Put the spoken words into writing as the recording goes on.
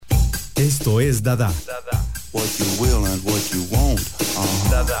Esto es Dadá. What you will and what you won't.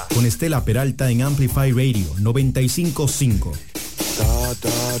 Dadá. Con Estela Peralta en Amplify Radio 95.5. Da,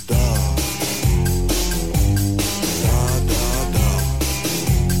 da, da.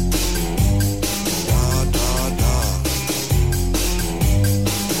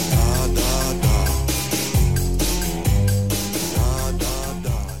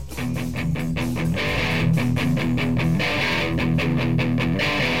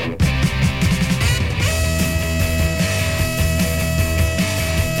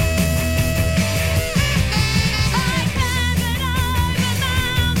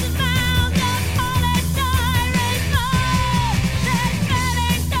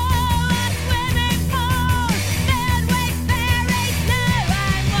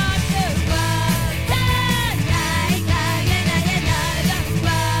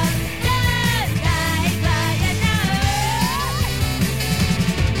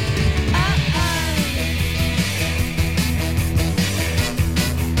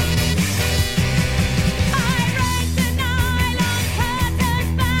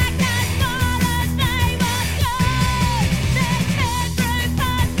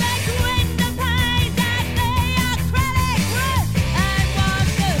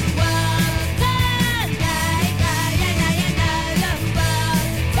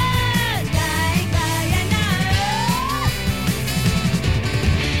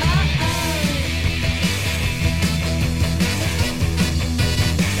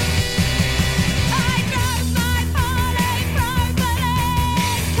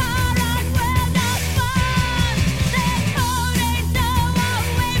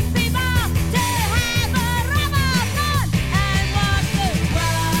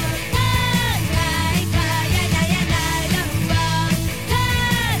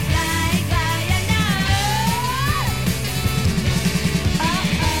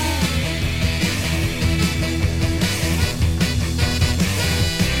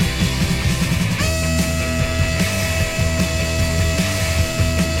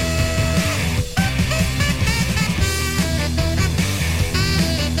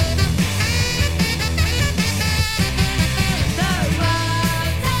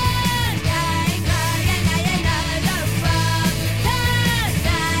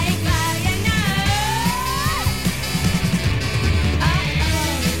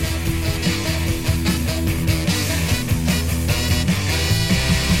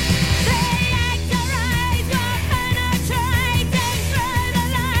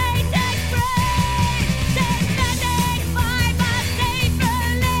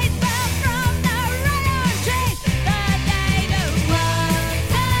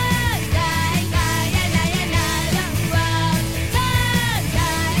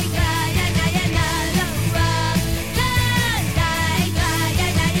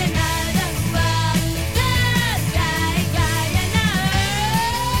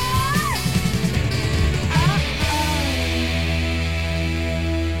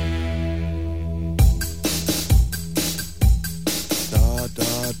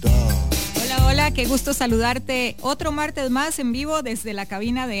 Qué gusto saludarte otro martes más en vivo desde la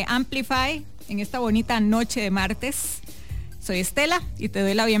cabina de Amplify en esta bonita noche de martes. Soy Estela y te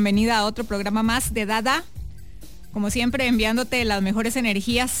doy la bienvenida a otro programa más de Dadá. Como siempre, enviándote las mejores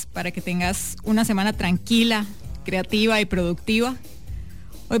energías para que tengas una semana tranquila, creativa y productiva.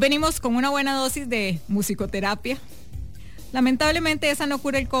 Hoy venimos con una buena dosis de musicoterapia. Lamentablemente esa no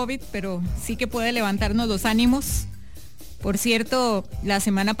cura el COVID, pero sí que puede levantarnos los ánimos. Por cierto, la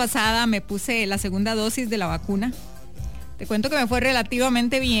semana pasada me puse la segunda dosis de la vacuna. Te cuento que me fue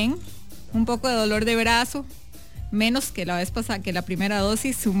relativamente bien. Un poco de dolor de brazo, menos que la vez pasada, que la primera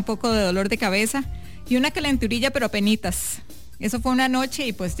dosis, un poco de dolor de cabeza y una calenturilla, pero apenitas. Eso fue una noche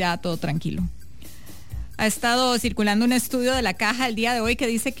y pues ya todo tranquilo. Ha estado circulando un estudio de la Caja el día de hoy que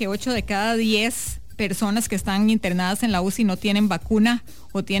dice que 8 de cada 10 personas que están internadas en la UCI no tienen vacuna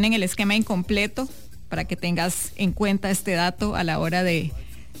o tienen el esquema incompleto, para que tengas en cuenta este dato a la hora de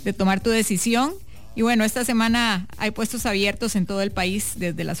tomar tu decisión. Y bueno, esta semana hay puestos abiertos en todo el país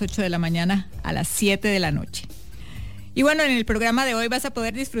desde las 8 de la mañana a las 7 de la noche. Y bueno, en el programa de hoy vas a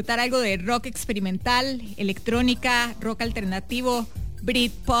poder disfrutar algo de rock experimental, electrónica, rock alternativo,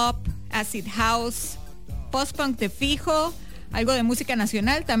 Britpop, acid house, post-punk de fijo, algo de música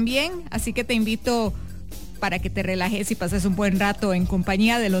nacional también, así que te invito para que te relajes y pases un buen rato en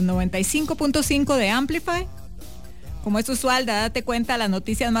compañía de los 95.5 de Amplify. Como es usual, date cuenta las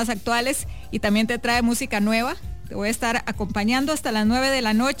noticias más actuales y también te trae música nueva. Te voy a estar acompañando hasta las 9 de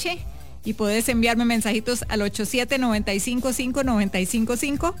la noche y puedes enviarme mensajitos al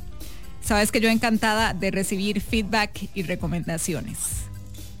 87-955-955. Sabes que yo encantada de recibir feedback y recomendaciones.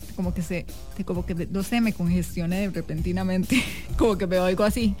 como que no sé, me congestioné repentinamente, como que me oigo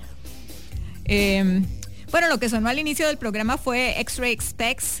así. Bueno, lo que sonó al inicio del programa fue X-Ray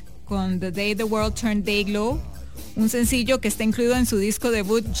Specs con The Day the World Turned Dayglow, un sencillo que está incluido en su disco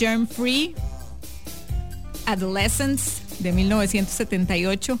debut Germ Free Adolescence de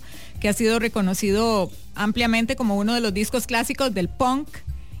 1978, que ha sido reconocido ampliamente como uno de los discos clásicos del punk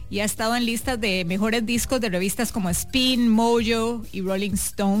y ha estado en listas de mejores discos de revistas como Spin, Mojo y Rolling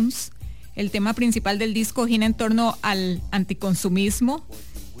Stones. El tema principal del disco gira en torno al anticonsumismo.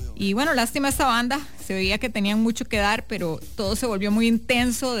 Y bueno, lástima esta banda, se veía que tenían mucho que dar, pero todo se volvió muy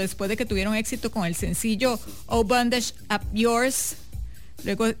intenso después de que tuvieron éxito con el sencillo Oh Bondage Up Yours.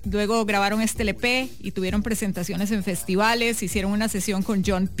 Luego grabaron este LP y tuvieron presentaciones en festivales, hicieron una sesión con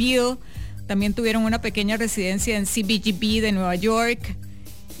John Peel, también tuvieron una pequeña residencia en CBGB de Nueva York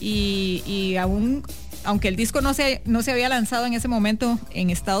y aunque el disco no se había lanzado en ese momento en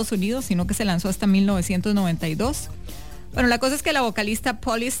Estados Unidos, sino que se lanzó hasta 1992. Bueno, la cosa es que la vocalista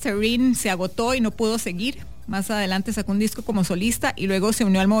Polystyrene se agotó y no pudo seguir. Más adelante sacó un disco como solista y luego se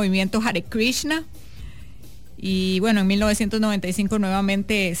unió al movimiento Hare Krishna. Y bueno, en 1995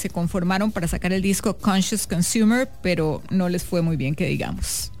 nuevamente se conformaron para sacar el disco Conscious Consumer, pero no les fue muy bien, que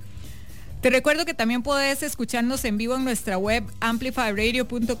digamos. Te recuerdo que también puedes escucharnos en vivo en nuestra web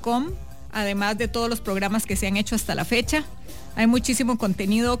amplifyradio.com, además de todos los programas que se han hecho hasta la fecha. Hay muchísimo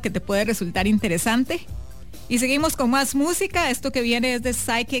contenido que te puede resultar interesante. Y seguimos con más música. Esto que viene es de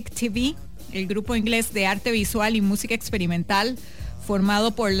Psychic TV, el grupo inglés de arte visual y música experimental,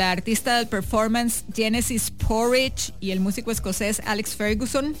 formado por la artista del performance Genesis Porridge y el músico escocés Alex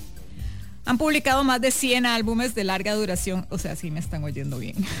Ferguson. Han publicado más de 100 álbumes de larga duración, o sea, sí me están oyendo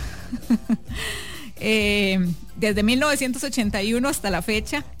bien. Desde 1981 hasta la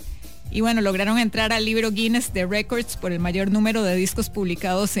fecha. Y bueno, lograron entrar al libro Guinness de Records por el mayor número de discos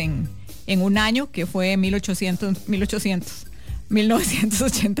publicados en un año, que fue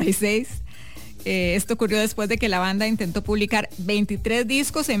 1986. Esto ocurrió después de que la banda intentó publicar 23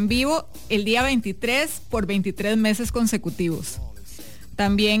 discos en vivo el día 23 por 23 meses consecutivos.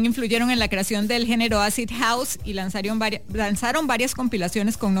 También influyeron en la creación del género Acid House y lanzaron varias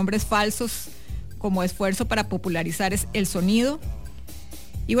compilaciones con nombres falsos como esfuerzo para popularizar el sonido.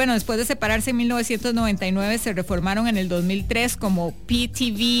 Y bueno, después de separarse en 1999 se reformaron en el 2003 como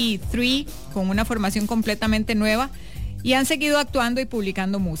PTV3 con una formación completamente nueva y han seguido actuando y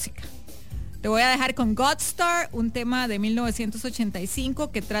publicando música. Te voy a dejar con Godstar, un tema de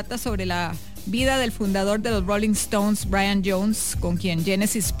 1985 que trata sobre la vida del fundador de los Rolling Stones, Brian Jones, con quien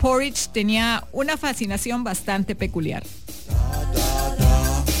Genesis Porridge tenía una fascinación bastante peculiar.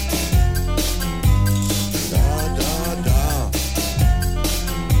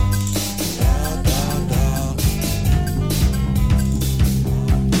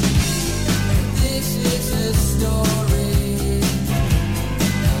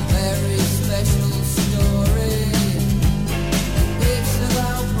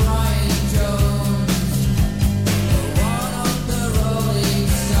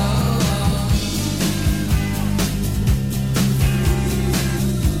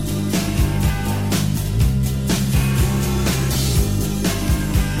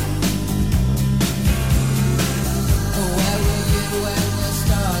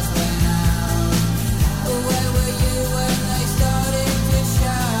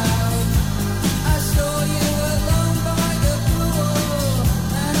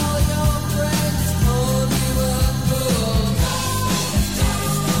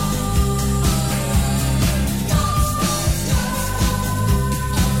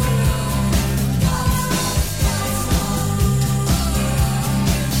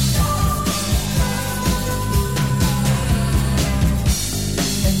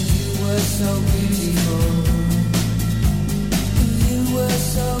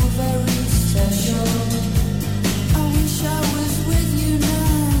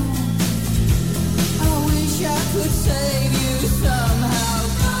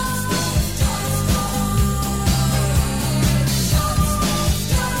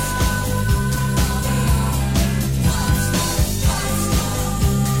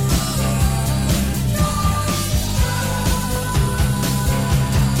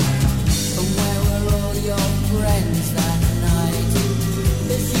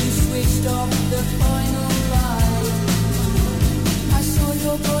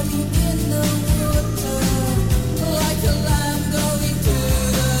 Body in the water like a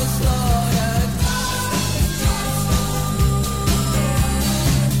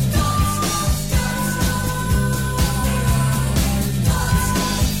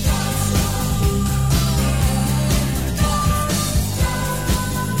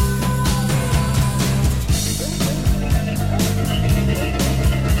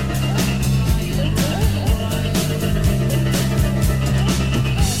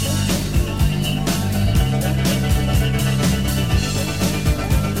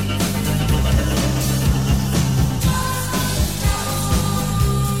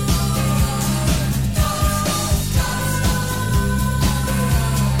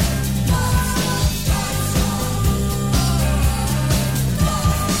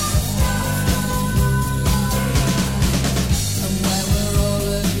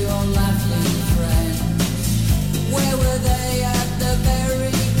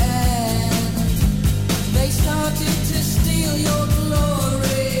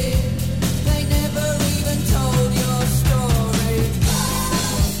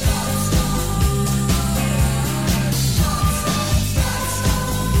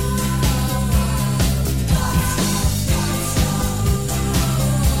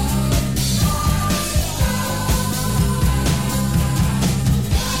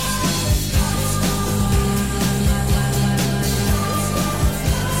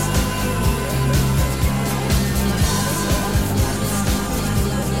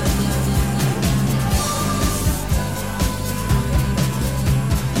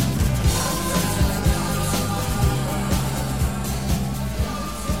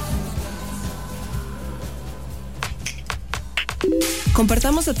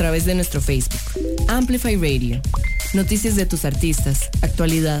Compartamos a través de nuestro Facebook, Amplify Radio. Noticias de tus artistas,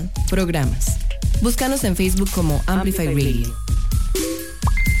 actualidad, programas. Búscanos en Facebook como Amplify Radio.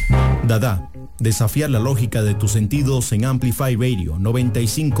 Dadá, desafía la lógica de tus sentidos en Amplify Radio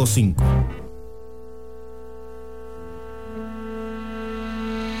 955.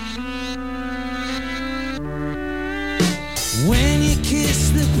 When you kiss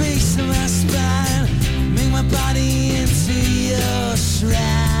the base of my spine, make my body into your shrine.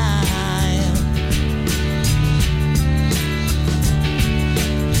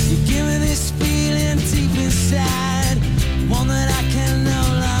 You give me this feeling deep inside, one that I can no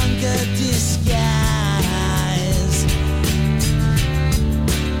longer disguise.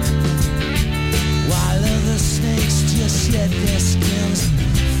 While other snakes just shed their skins,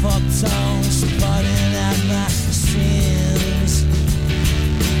 fuck tongues putting out my sins.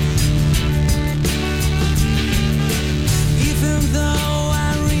 Even though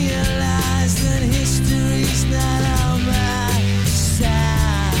I realize that history's not on my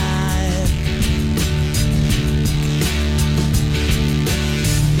side,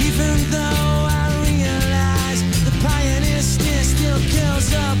 even though I realize the pioneer sneer still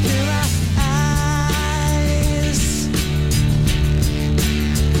curls up in my eyes,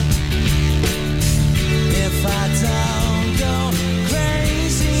 if I don't go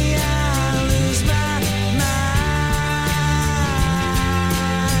crazy, I'll lose my mind.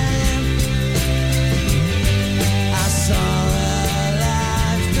 I saw a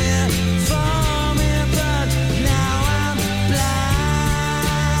life before me, but now I'm blind.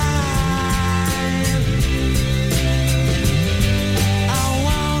 I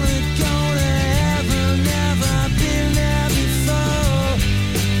wanna go to heaven, never been there before.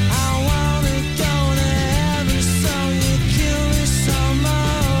 I wanna go to heaven, so you kill me some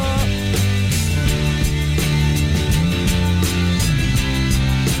more.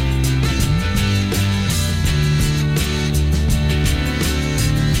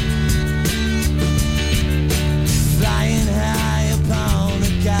 Flying high upon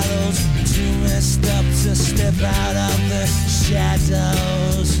the gallows, too messed up to step out of the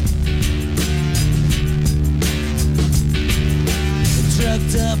shadows. A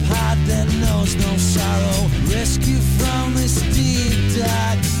drugged up heart that knows no sorrow, rescue from this deep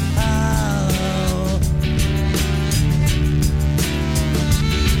dark hollow.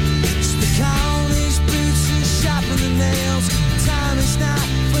 Stick on these boots and sharpen the nails. Time is not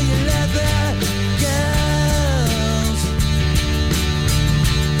for your leather girls.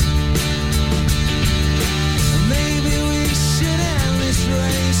 Maybe we should end this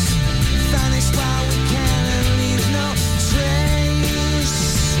race, vanish while we can and leave no trace.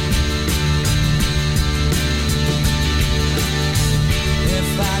 If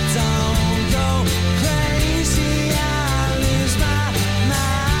I don't go crazy, I'll lose my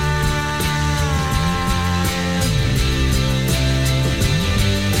mind.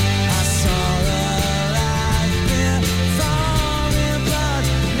 I saw a life before me, but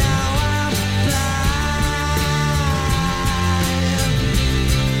now I'm blind.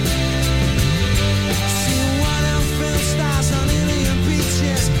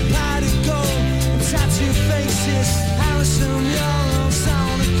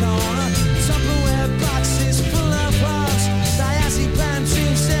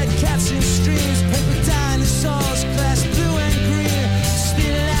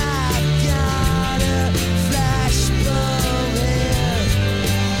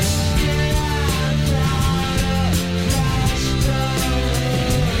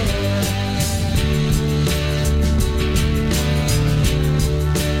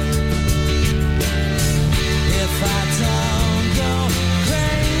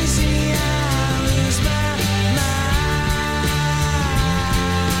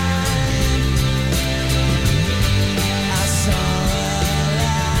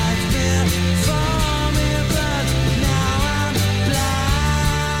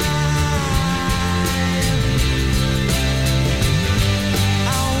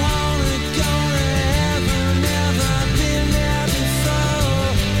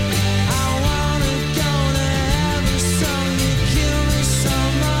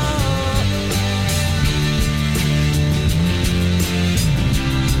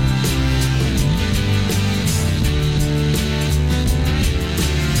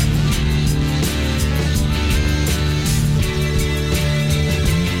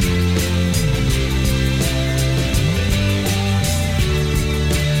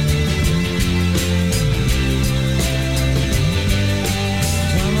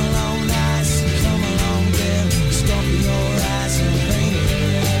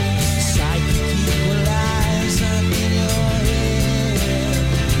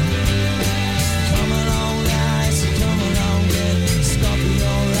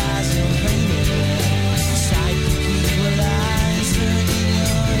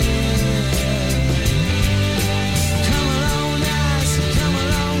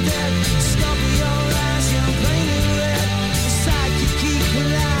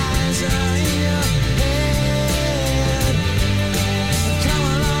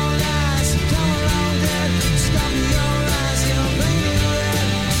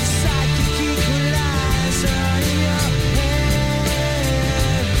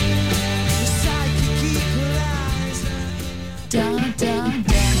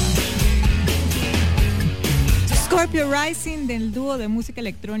 Up Your Rising del dúo de música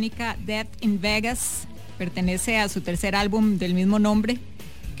electrónica Death in Vegas pertenece a su tercer álbum del mismo nombre,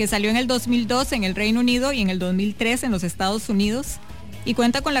 que salió en el 2002 en el Reino Unido y en el 2003 en los Estados Unidos, y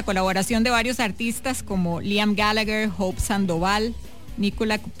cuenta con la colaboración de varios artistas como Liam Gallagher, Hope Sandoval,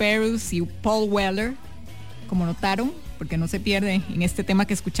 Nicola Kuperus y Paul Weller. Como notaron, porque no se pierde, en este tema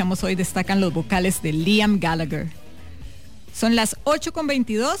que escuchamos hoy destacan los vocales de Liam Gallagher. Son las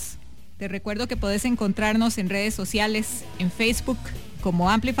 8:22. Te recuerdo que podés encontrarnos en redes sociales, en Facebook como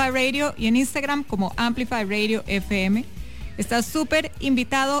Amplify Radio y en Instagram como Amplify Radio FM. Estás súper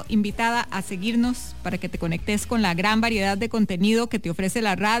invitado, invitada a seguirnos para que te conectes con la gran variedad de contenido que te ofrece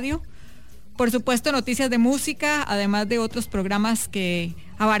la radio. Por supuesto, noticias de música, además de otros programas que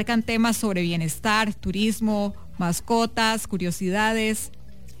abarcan temas sobre bienestar, turismo, mascotas, curiosidades,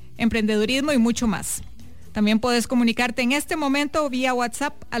 emprendedurismo y mucho más. También puedes comunicarte en este momento vía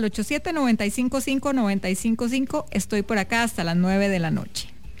WhatsApp al 87-955-955. Estoy por acá hasta las 9 de la noche.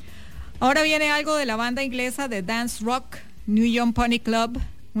 Ahora viene algo de la banda inglesa de dance rock New Young Pony Club,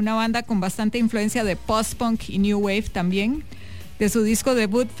 una banda con bastante influencia de post-punk y new wave también. De su disco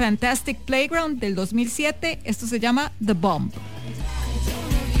debut Fantastic Playground del 2007, esto se llama The Bomb.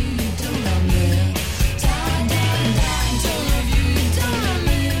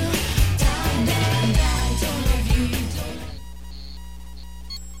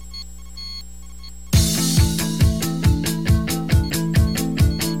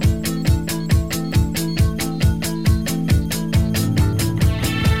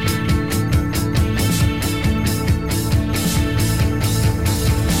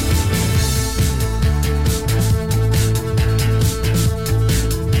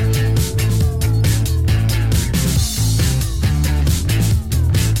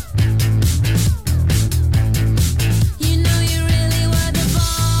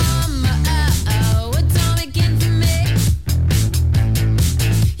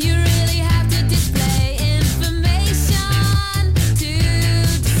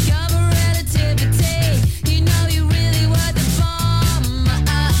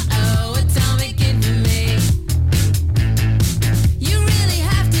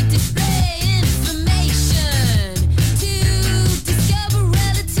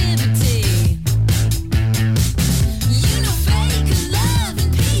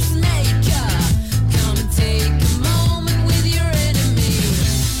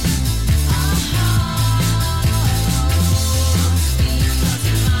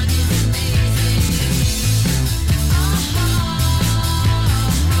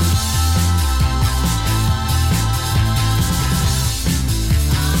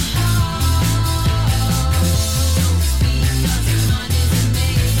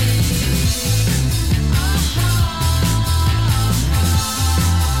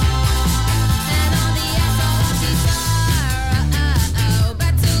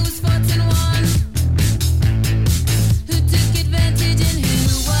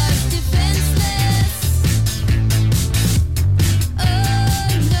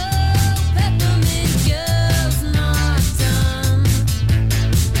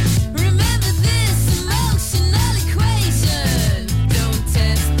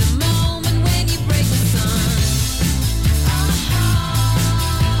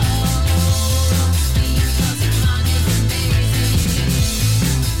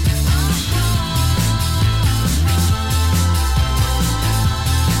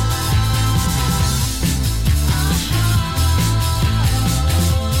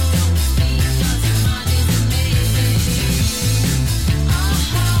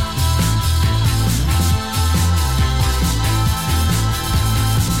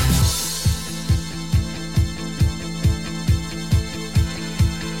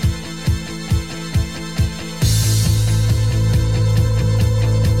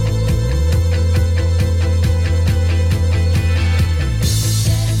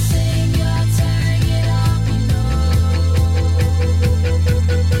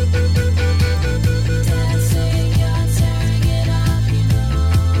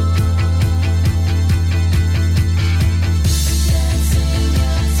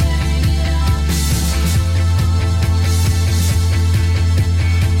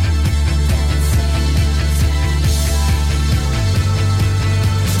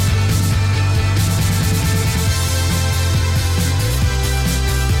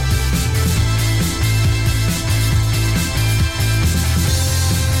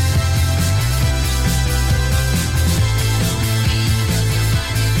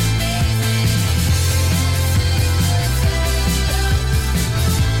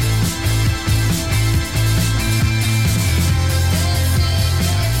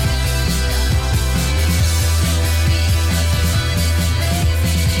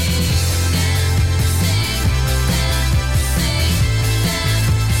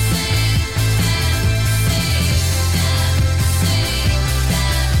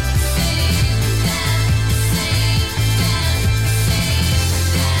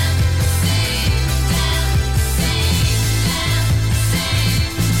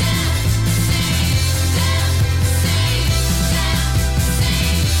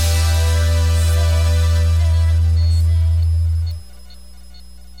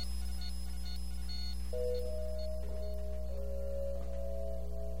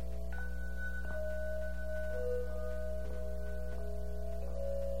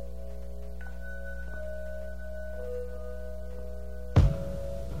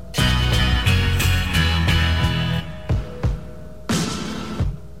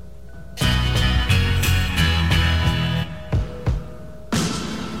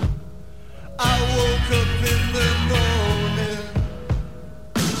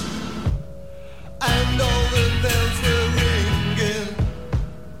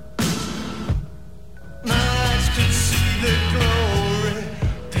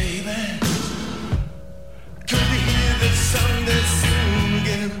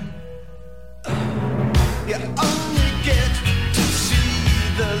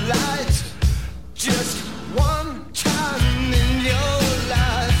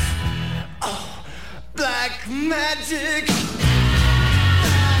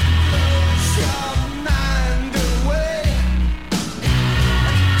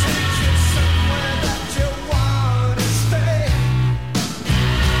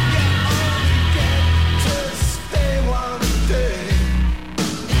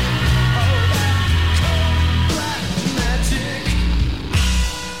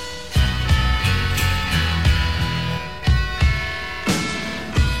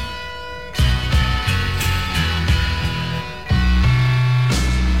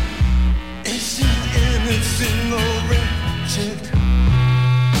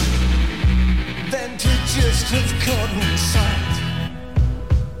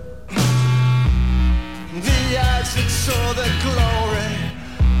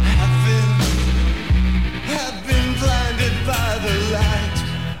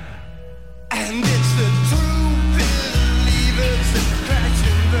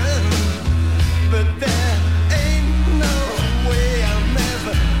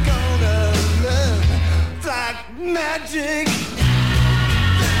 magic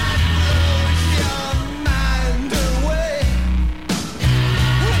that blows your mind away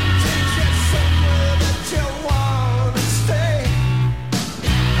and takes you somewhere that you wanna stay.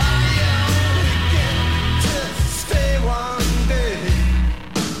 I only get to stay one day.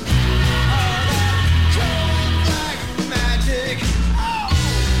 All that cold black magic.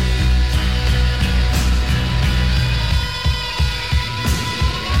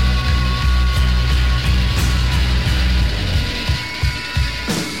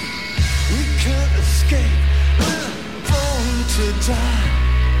 We can't escape, we're born to die.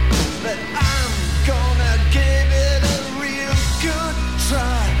 But I'm gonna give it a real good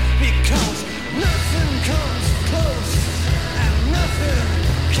try, because nothing comes close and nothing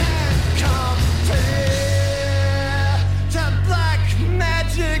can compare to black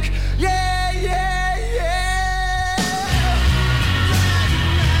magic. Yeah, yeah, yeah. Black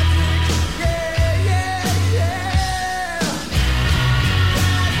magic. Yeah, yeah, yeah.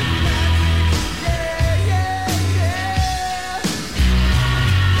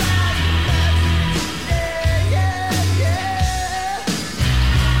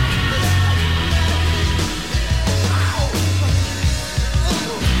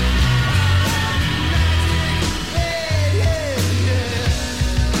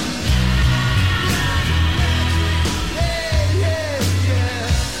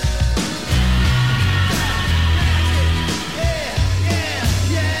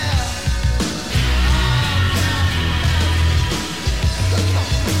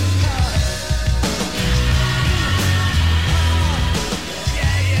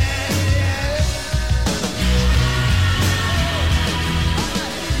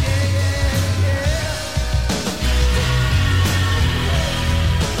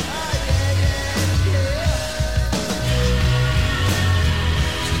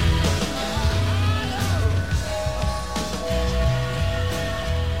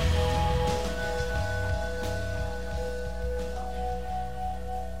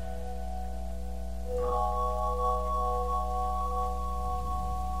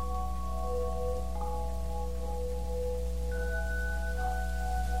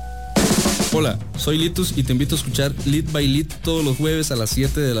 Hola, soy Litus y te invito a escuchar Lead by Lead todos los jueves a las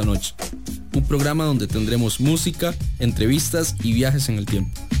 7 de la noche. Un programa donde tendremos música, entrevistas y viajes en el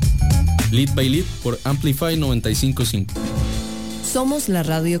tiempo. Lead by Lead por Amplify 95.5. Somos la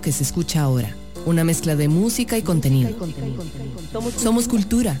radio que se escucha ahora. Una mezcla de música y contenido. Somos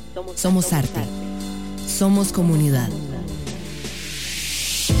cultura. Somos arte. Somos comunidad.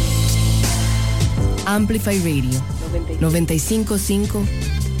 Amplify Radio 95.5.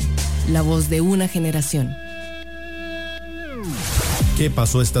 La voz de una generación. ¿Qué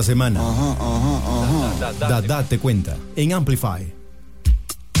pasó esta semana? Dadá te cuenta en Amplify.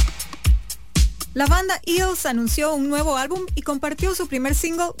 La banda Eels anunció un nuevo álbum y compartió su primer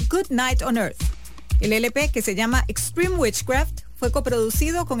single, Good Night on Earth. El LP, que se llama Extreme Witchcraft, fue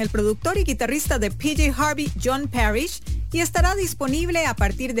coproducido con el productor y guitarrista de PJ Harvey, John Parrish, y estará disponible a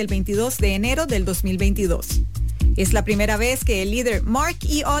partir del 22 de enero del 2022. Es la primera vez que el líder Mark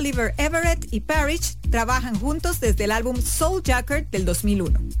E. Oliver Everett y Parrish trabajan juntos desde el álbum Soul Jacker del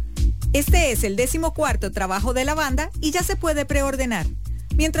 2001. Este es el 14º trabajo de la banda y ya se puede preordenar.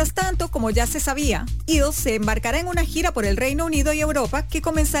 Mientras tanto, como ya se sabía, Eels se embarcará en una gira por el Reino Unido y Europa que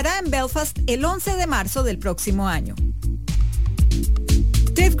comenzará en Belfast el 11 de marzo del próximo año.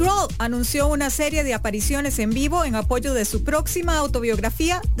 Dave Grohl anunció una serie de apariciones en vivo en apoyo de su próxima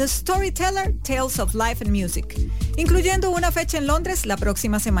autobiografía The Storyteller, Tales of Life and Music, incluyendo una fecha en Londres la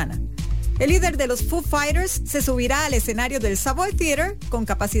próxima semana. El líder de los Foo Fighters se subirá al escenario del Savoy Theatre, con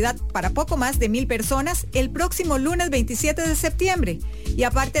capacidad para poco más de 1,000 personas, el próximo lunes 27 de septiembre, y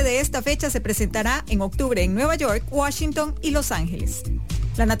aparte de esta fecha se presentará en octubre en Nueva York, Washington y Los Ángeles.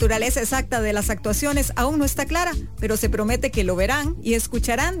 La naturaleza exacta de las actuaciones aún no está clara, pero se promete que lo verán y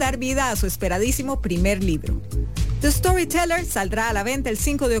escucharán dar vida a su esperadísimo primer libro. The Storyteller saldrá a la venta el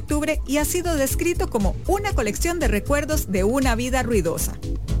 5 de octubre y ha sido descrito como una colección de recuerdos de una vida ruidosa.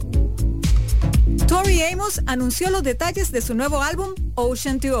 Tori Amos anunció los detalles de su nuevo álbum,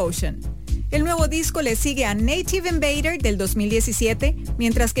 Ocean to Ocean. El nuevo disco le sigue a Native Invader del 2017,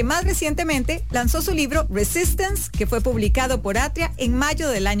 mientras que más recientemente lanzó su libro Resistance, que fue publicado por Atria en mayo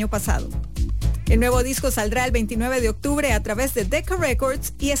del año pasado. El nuevo disco saldrá el 29 de octubre a través de Decca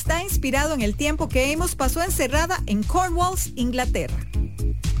Records y está inspirado en el tiempo que Amos pasó encerrada en Cornwall, Inglaterra.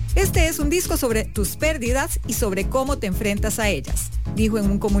 Este es un disco sobre tus pérdidas y sobre cómo te enfrentas a ellas, dijo en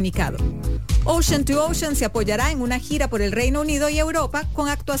un comunicado. Ocean to Ocean se apoyará en una gira por el Reino Unido y Europa con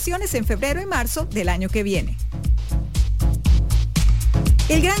actuaciones en febrero y marzo del año que viene.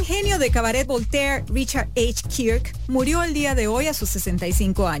 El gran genio de cabaret Voltaire, Richard H. Kirk, murió el día de hoy a sus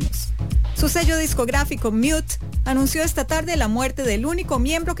 65 años. Su sello discográfico Mute anunció esta tarde la muerte del único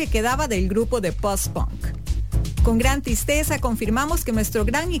miembro que quedaba del grupo de post-punk. Con gran tristeza confirmamos que nuestro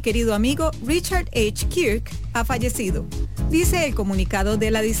gran y querido amigo Richard H. Kirk ha fallecido, dice el comunicado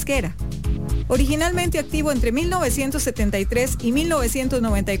de la disquera. Originalmente activo entre 1973 y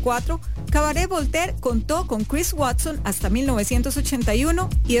 1994, Cabaret Voltaire contó con Chris Watson hasta 1981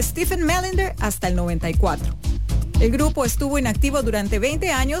 y Stephen Melinder hasta el 94. El grupo estuvo inactivo durante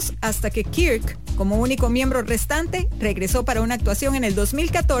 20 años hasta que Kirk, como único miembro restante, regresó para una actuación en el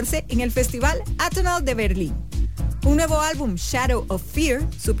 2014 en el Festival Atonal de Berlín. Un nuevo álbum, Shadow of Fear,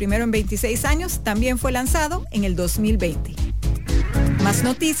 su primero en 26 años, también fue lanzado en el 2020. Más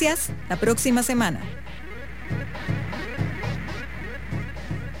noticias la próxima semana.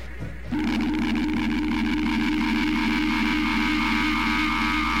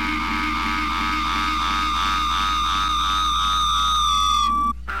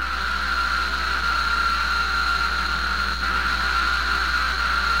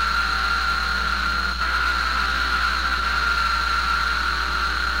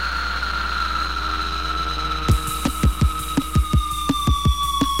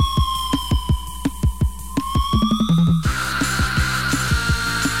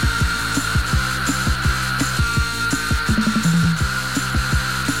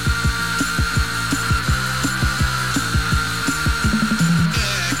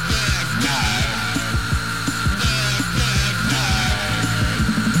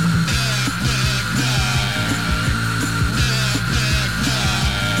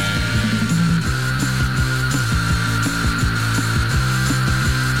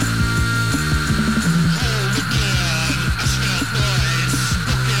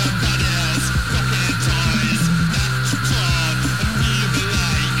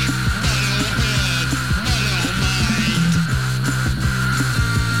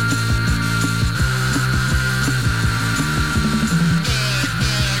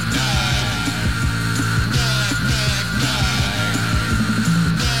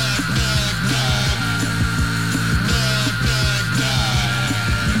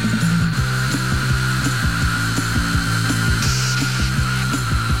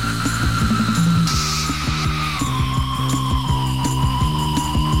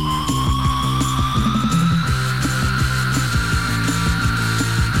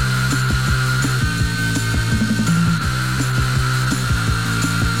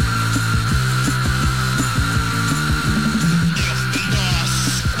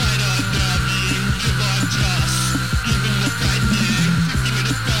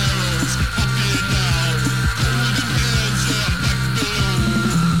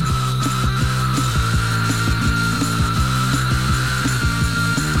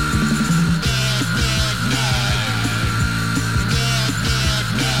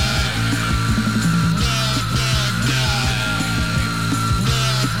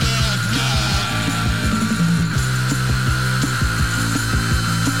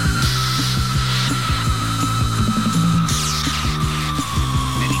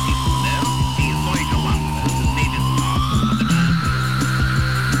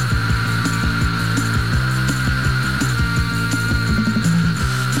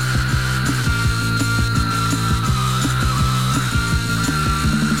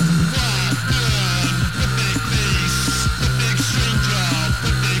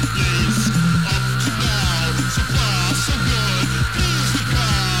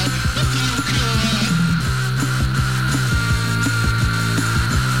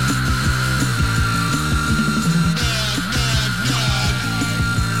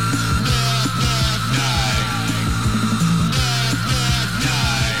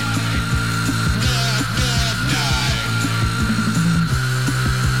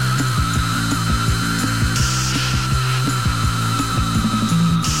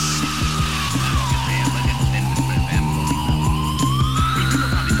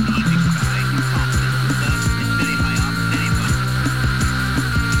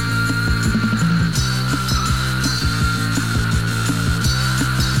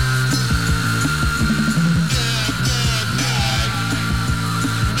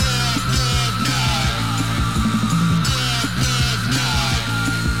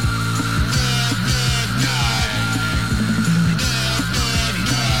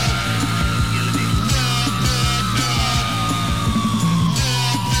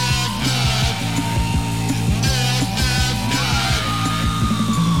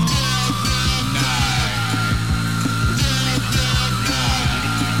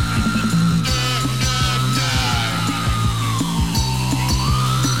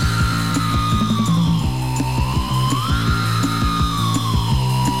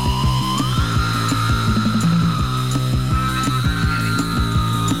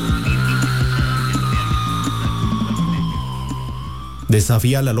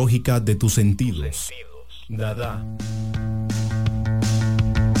 Desafía la lógica de tus sentidos. Dadá.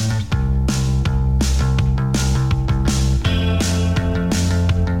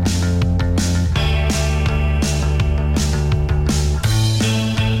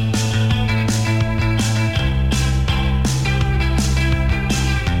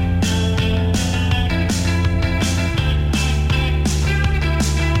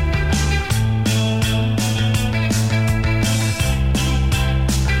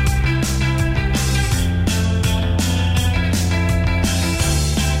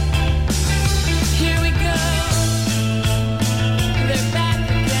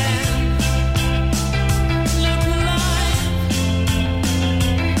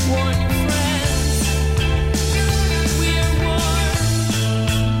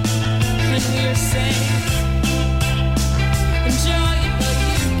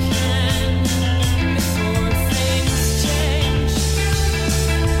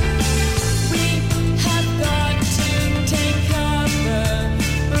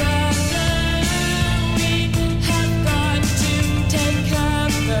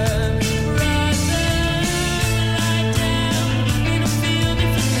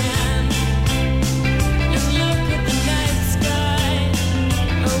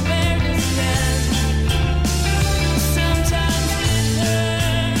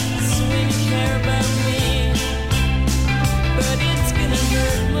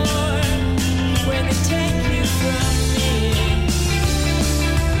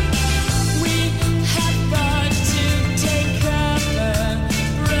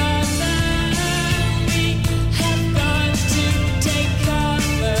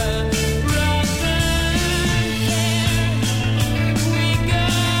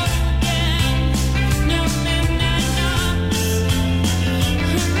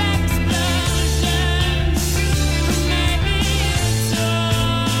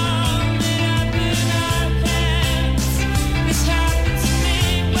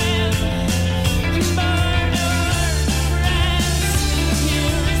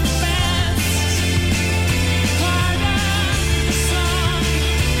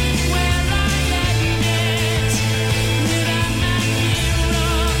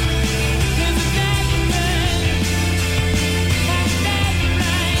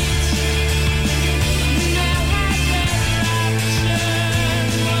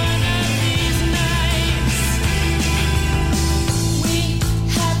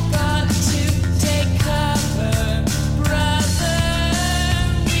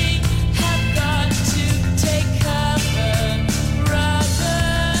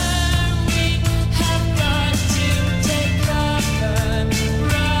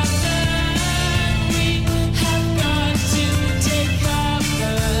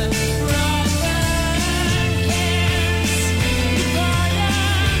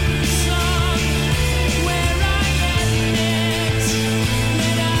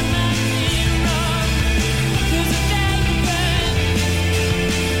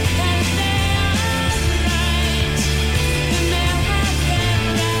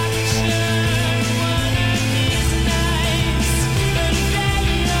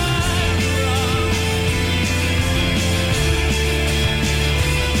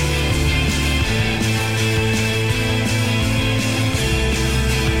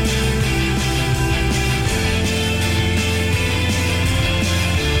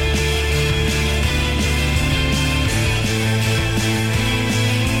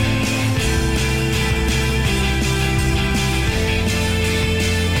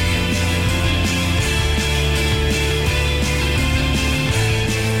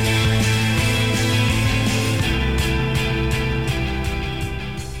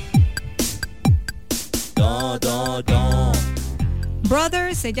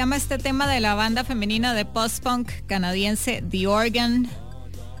 Brothers se llama este tema de la banda femenina de post-punk canadiense The Organ.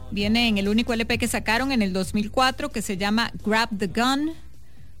 Viene en el único LP que sacaron en el 2004 que se llama Grab the Gun,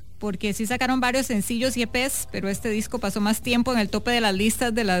 porque sí sacaron varios sencillos y EPs, pero este disco pasó más tiempo en el tope de las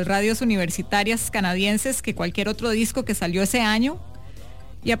listas de las radios universitarias canadienses que cualquier otro disco que salió ese año.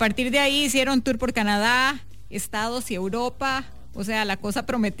 Y a partir de ahí hicieron tour por Canadá, Estados y Europa. O sea, la cosa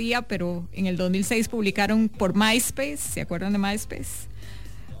prometía, pero en el 2006 publicaron por MySpace, ¿se acuerdan de MySpace?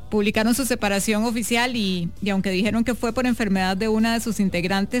 Publicaron su separación oficial y aunque dijeron que fue por enfermedad de una de sus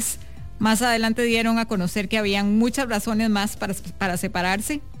integrantes, más adelante dieron a conocer que habían muchas razones más para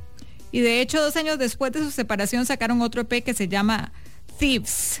separarse. Y de hecho, 2 años después de su separación sacaron otro EP que se llama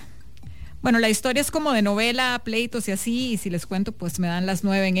Thieves. Bueno, la historia es como de novela, pleitos y así, y si les cuento pues me dan las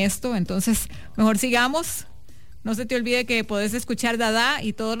 9 en esto, entonces mejor sigamos. No se te olvide que podés escuchar Dadá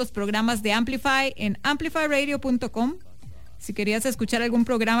y todos los programas de Amplify en amplifyradio.com. Si querías escuchar algún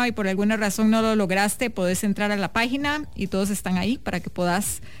programa y por alguna razón no lo lograste, podés entrar a la página y todos están ahí para que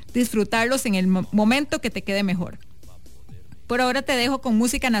puedas disfrutarlos en el momento que te quede mejor. Por ahora te dejo con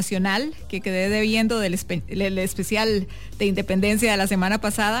música nacional, que quedé debiendo del especial de Independencia de la semana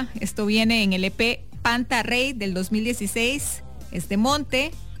pasada. Esto viene en el EP Panta Rey del 2016, es de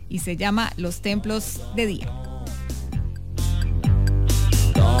Monte y se llama Los Templos de Día.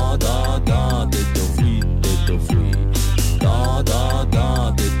 Da da da, de to free, de to free. Da da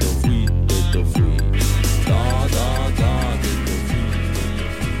da, de to free, de to free. Da da da, de to free, de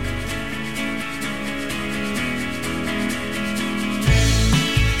to free.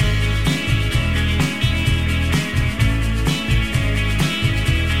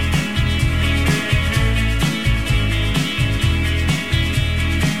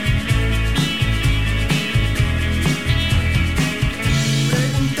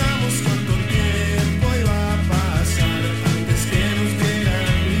 Preguntamos cuánto tiempo iba a pasar antes que nos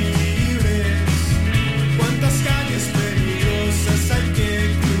dieran libres. Cuántas calles peligrosas hay que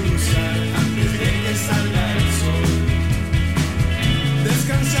cruzar antes de que salga el sol.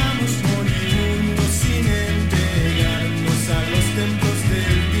 Descansamos moribundos sin entregarnos a los templos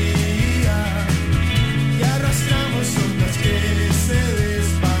del día y arrastramos ondas que se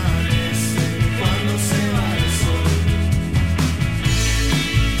desvanecen cuando se va el sol.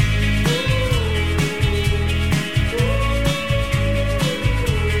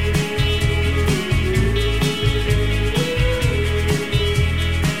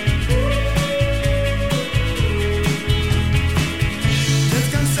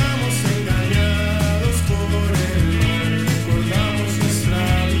 Descansamos engañados por el mar, recordamos nuestra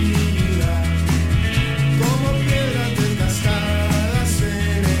vida como piedras desgastadas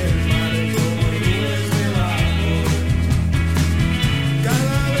en el mar, como nubes de vapor.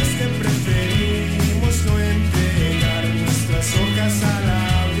 Cada vez que preferimos no entregar nuestras hojas a la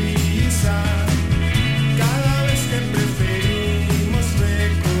brisa, cada vez que preferimos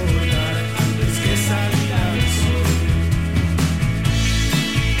recordar antes que salga el sol.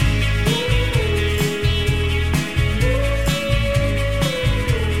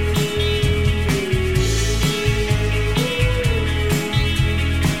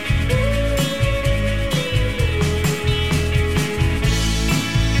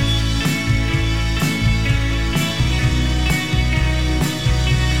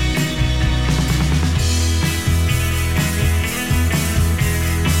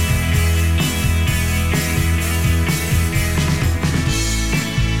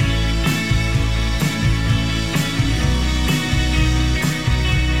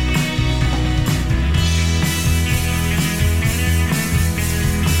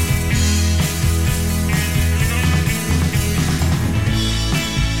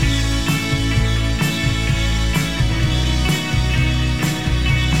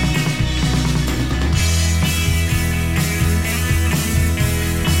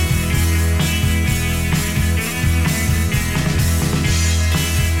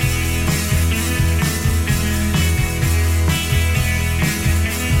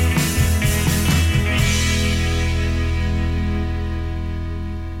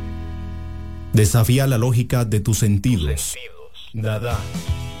 Desafía la lógica de tus sentidos. Dadá.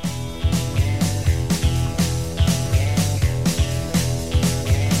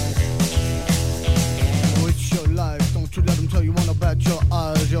 It's your life, don't you let them tell you one about your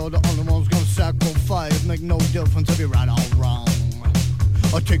eyes. You're the only ones gonna sacrifice. Make no difference if you're right or wrong.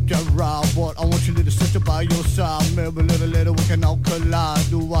 Or take that ride, but I want you little sister by your side. Maybe little we can all collide.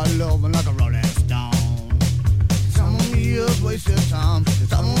 Do our love like a rolling stone. Some of me is wasted time.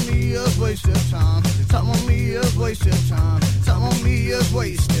 Some of me is wasted time. Some of me is wasted time. Some of me is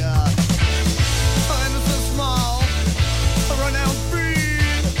wasted. Innocent small, run out free.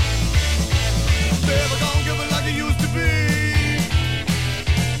 Baby, don't give it like it used to be.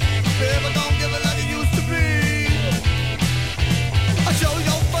 Baby, don't give it like it used to be. I show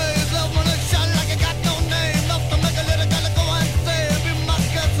your face, love when it shine like you got no name. Love to make a little girl go and say, be my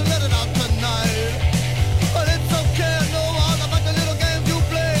guest and let it out tonight. But it's okay, I know all about the little games you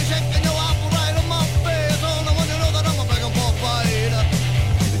play. Shaking your apple right on my face. Oh, no one you know that I'm a begging for a fight.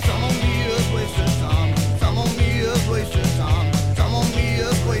 Some of me is wasted time. Some of me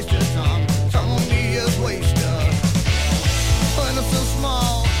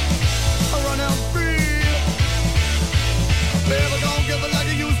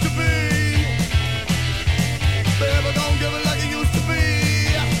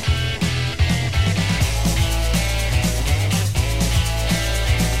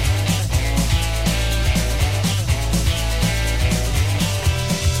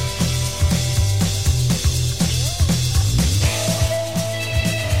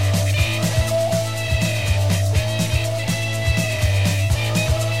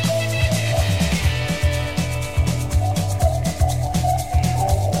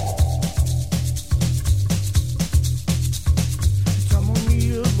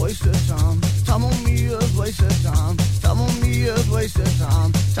wasted time. Time on me is wasted time. Time on me is wasted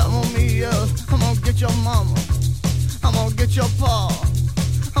time. Time on me is. I'm gonna get your mama. I'm gonna get your pa.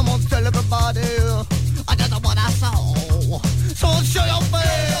 I'm gonna tell everybody I just what I saw. So show your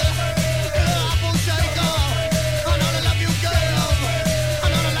face. I'm gonna shake off. I know I love you, girl. I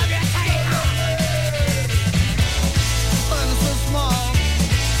know I love you, take off. And so small,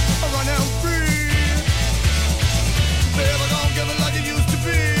 I run out free. Baby, don't give it like it used to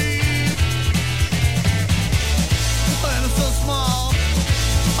be. And so small,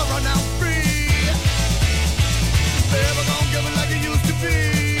 I run out free. Baby, don't give it like it used to be.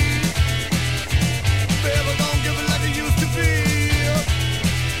 Baby, don't give it like it used to be.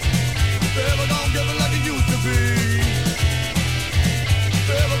 Baby, don't give it like it used to be.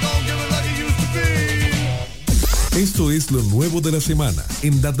 Baby, don't give it like it used to be. Esto es lo nuevo de la semana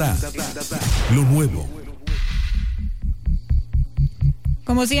en Dadá. Lo nuevo.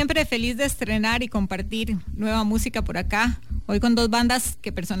 Como siempre, feliz de estrenar y compartir nueva música por acá. Hoy con dos bandas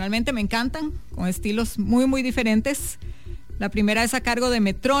que personalmente me encantan, con estilos muy muy diferentes. La primera es a cargo de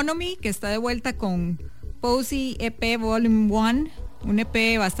Metronomy, que está de vuelta con Posey EP Volume 1, un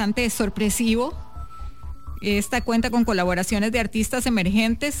EP bastante sorpresivo. Esta cuenta con colaboraciones de artistas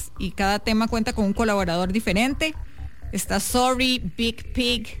emergentes y cada tema cuenta con un colaborador diferente. Está Sorry, Big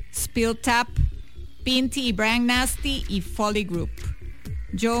Pig, Spill Tap, Pinty y Brand Nasty y Folly Group.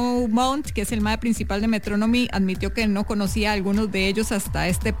 Joe Mount, que es el mae principal de Metronomy, admitió que no conocía a algunos de ellos hasta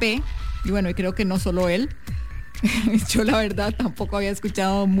este EP. Y bueno, y creo que no solo él. Yo la verdad tampoco había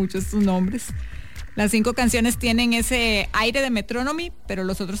escuchado muchos sus nombres. Las 5 canciones tienen ese aire de Metronomy, pero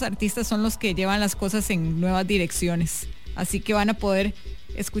los otros artistas son los que llevan las cosas en nuevas direcciones. Así que van a poder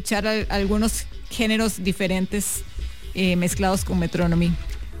escuchar algunos géneros diferentes mezclados con Metronomy.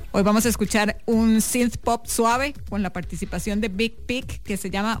 Hoy vamos a escuchar un synth pop suave con la participación de Big Pig que se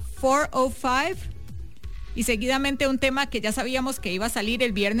llama 405 y seguidamente un tema que ya sabíamos que iba a salir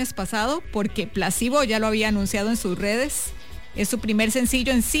el viernes pasado porque Placebo ya lo había anunciado en sus redes. Es su primer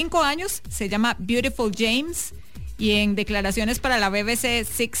sencillo en 5 años, se llama Beautiful James y en declaraciones para la BBC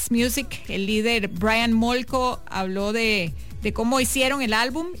Six Music el líder Brian Molko habló de cómo hicieron el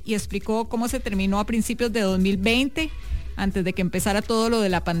álbum y explicó cómo se terminó a principios de 2020 antes de que empezara todo lo de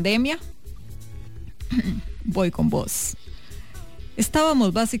la pandemia. Voy con vos.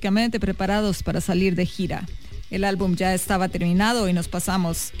 Estábamos básicamente preparados para salir de gira. El álbum ya estaba terminado y nos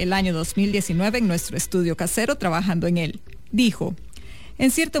pasamos el año 2019 en nuestro estudio casero trabajando en él. Dijo,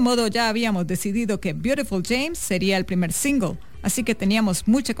 en cierto modo ya habíamos decidido que Beautiful James sería el primer single, así que teníamos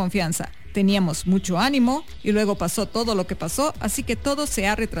mucha confianza, teníamos mucho ánimo y luego pasó todo lo que pasó, así que todo se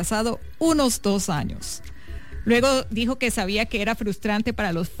ha retrasado unos 2 años. Luego dijo que sabía que era frustrante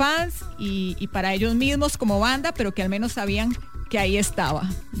para los fans y para ellos mismos como banda, pero que al menos sabían que ahí estaba,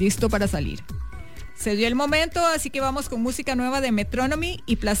 listo para salir. Se dio el momento, así que vamos con música nueva de Metronomy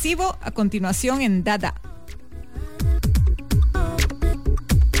y Placebo a continuación en Dadá.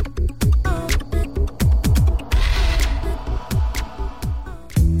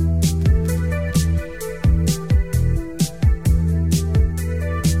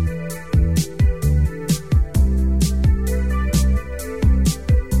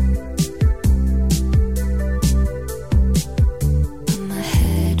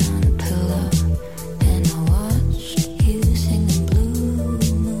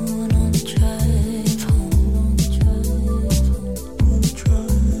 Home.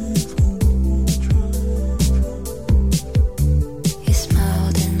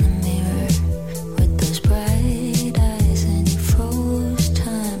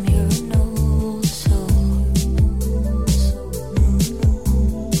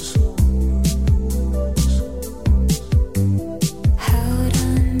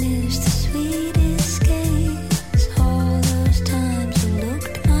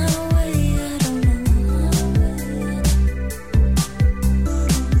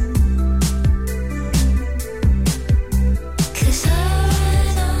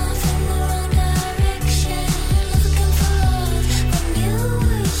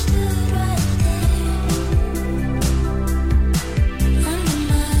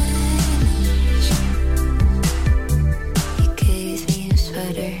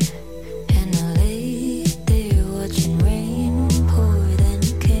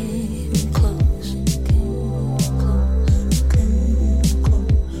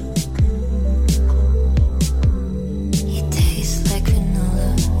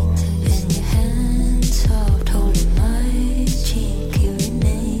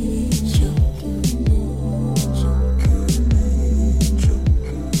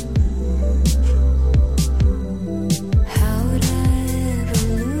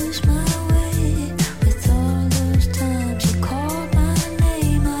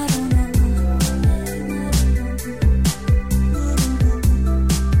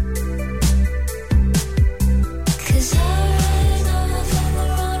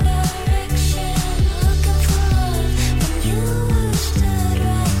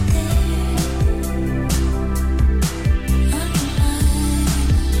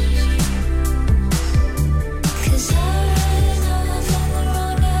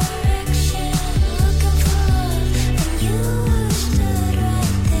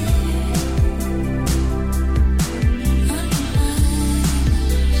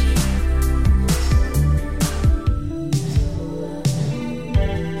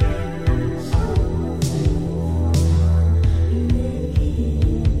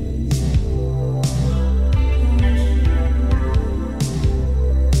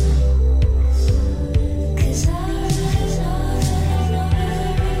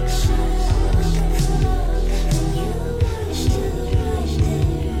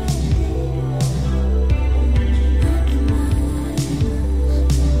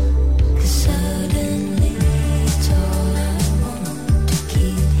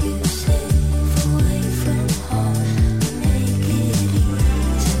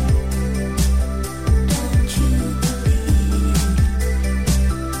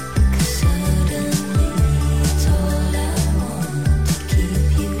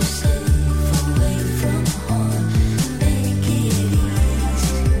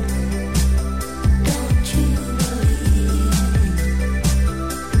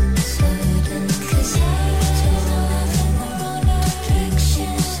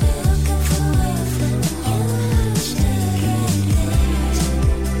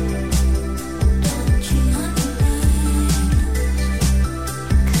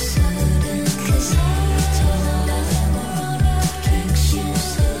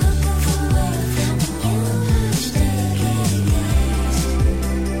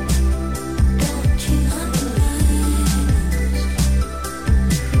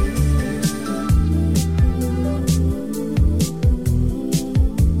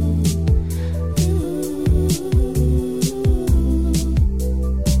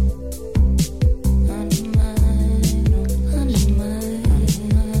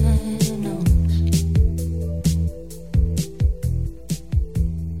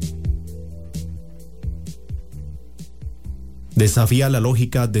 Desafía la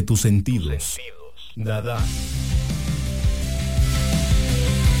lógica de tus sentidos. Dadá.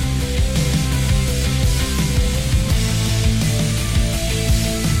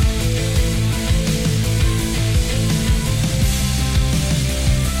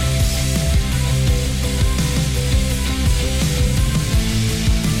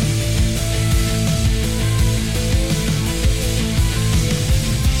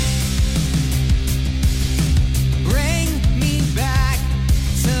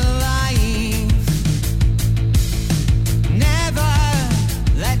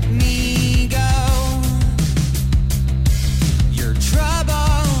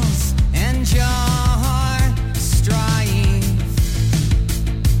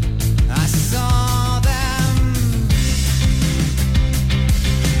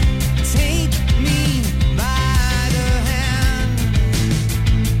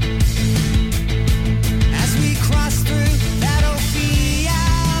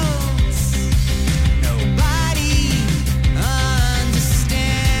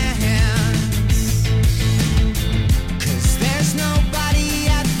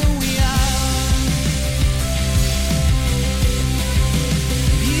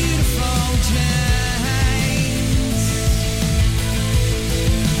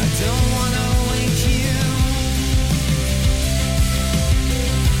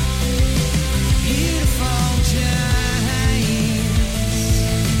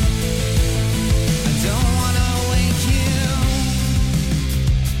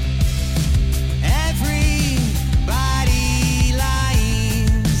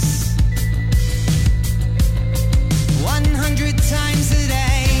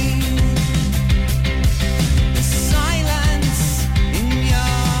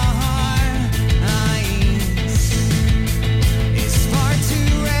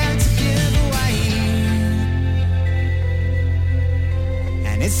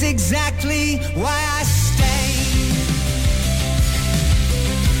 Exactly why I stay.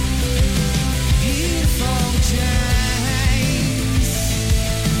 Beautiful James,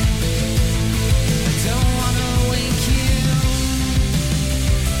 I don't wanna wake you.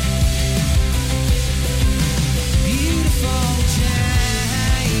 Beautiful James,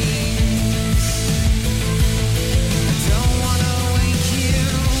 I don't wanna wake you.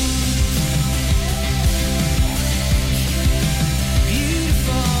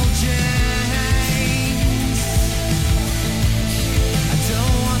 Beautiful James, I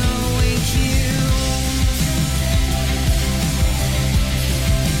don't wanna wake you.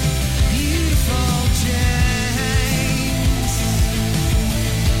 Beautiful James,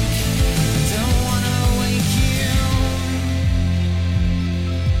 I don't wanna wake you.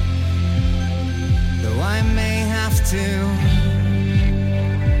 Though I may have to,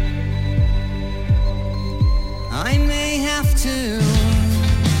 I may have to.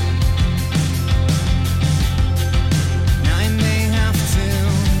 I may have to.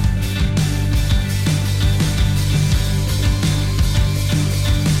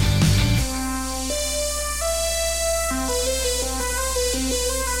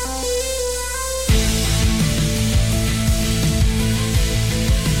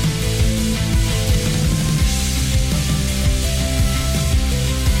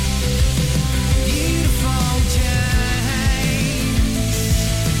 Beautiful James,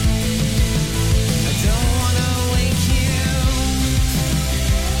 I don't wanna wake you.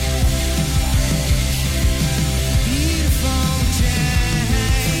 Beautiful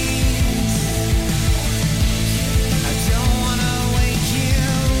James, I don't wanna wake you.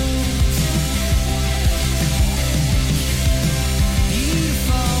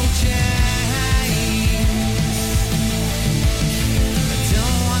 Beautiful James, I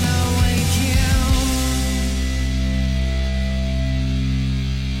don't wanna wake you.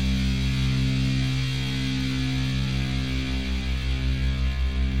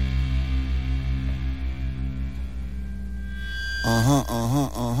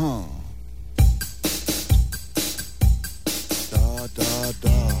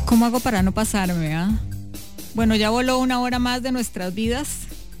 ¿Cómo hago para no pasarme? Bueno, ya voló una hora más de nuestras vidas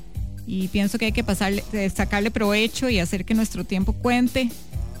y pienso que hay que sacarle provecho y hacer que nuestro tiempo cuente.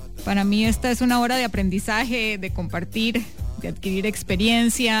 Para mí esta es una hora de aprendizaje, de compartir, de adquirir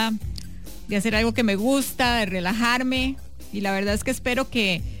experiencia, de hacer algo que me gusta, de relajarme, y la verdad es que espero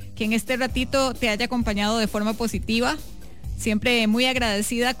que en este ratito te haya acompañado de forma positiva. Siempre muy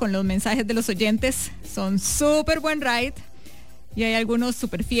agradecida con los mensajes de los oyentes, son súper buen ride. Y hay algunos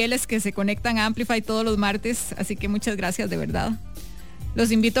súper fieles que se conectan a Amplify todos los martes, así que muchas gracias de verdad. Los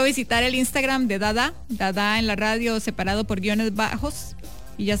invito a visitar el Instagram de Dadá, Dadá en la radio separado por guiones bajos,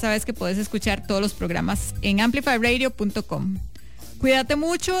 y ya sabes que puedes escuchar todos los programas en amplifyradio.com. Cuídate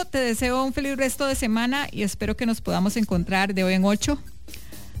mucho, te deseo un feliz resto de semana y espero que nos podamos encontrar de hoy en 8.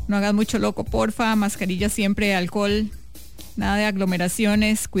 No hagas mucho loco, porfa, mascarilla siempre, alcohol, nada de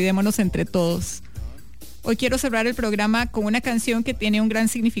aglomeraciones, cuidémonos entre todos. Hoy quiero cerrar el programa con una canción que tiene un gran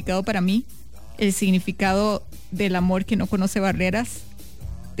significado para mí, el significado del amor que no conoce barreras.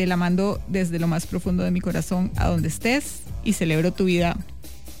 Te la mando desde lo más profundo de mi corazón a donde estés y celebro tu vida,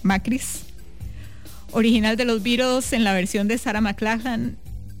 Macris. Original de los Beatles en la versión de Sarah McLachlan,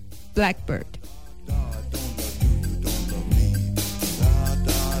 Blackbird.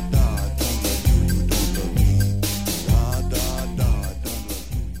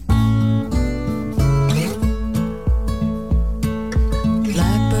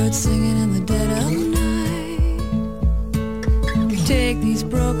 Blackbird singing in the dead of night. Take these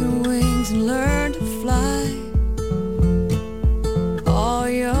broken wings and learn to fly. All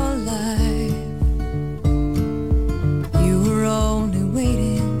your life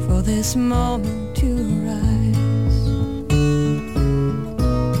this moment to rise.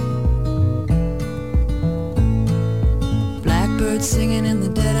 Blackbird singing in the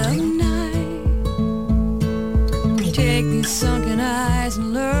dead of night. Take these sunken eyes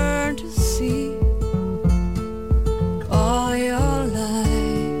and learn to see. All your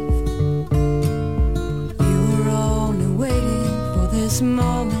life you were only waiting for this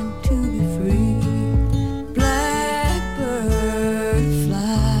moment to be free.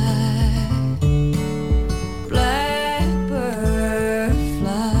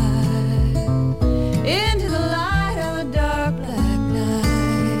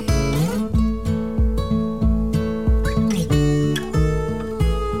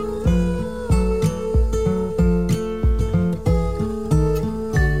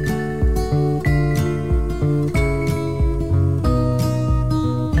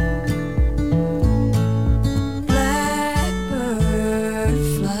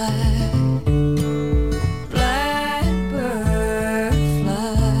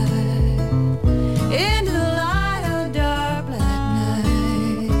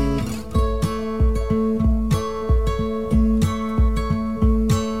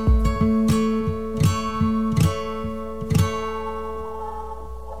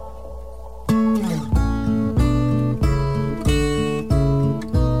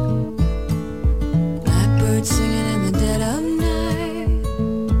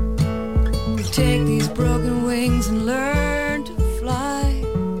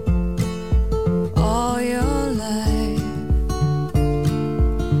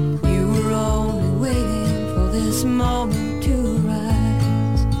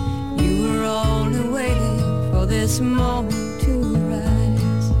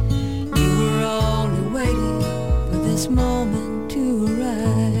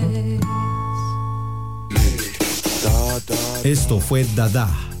 Esto fue Dadá.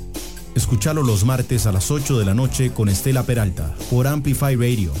 Escúchalo los martes a las 8 de la noche con Estela Peralta por Amplify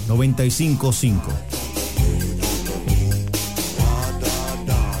Radio 95.5.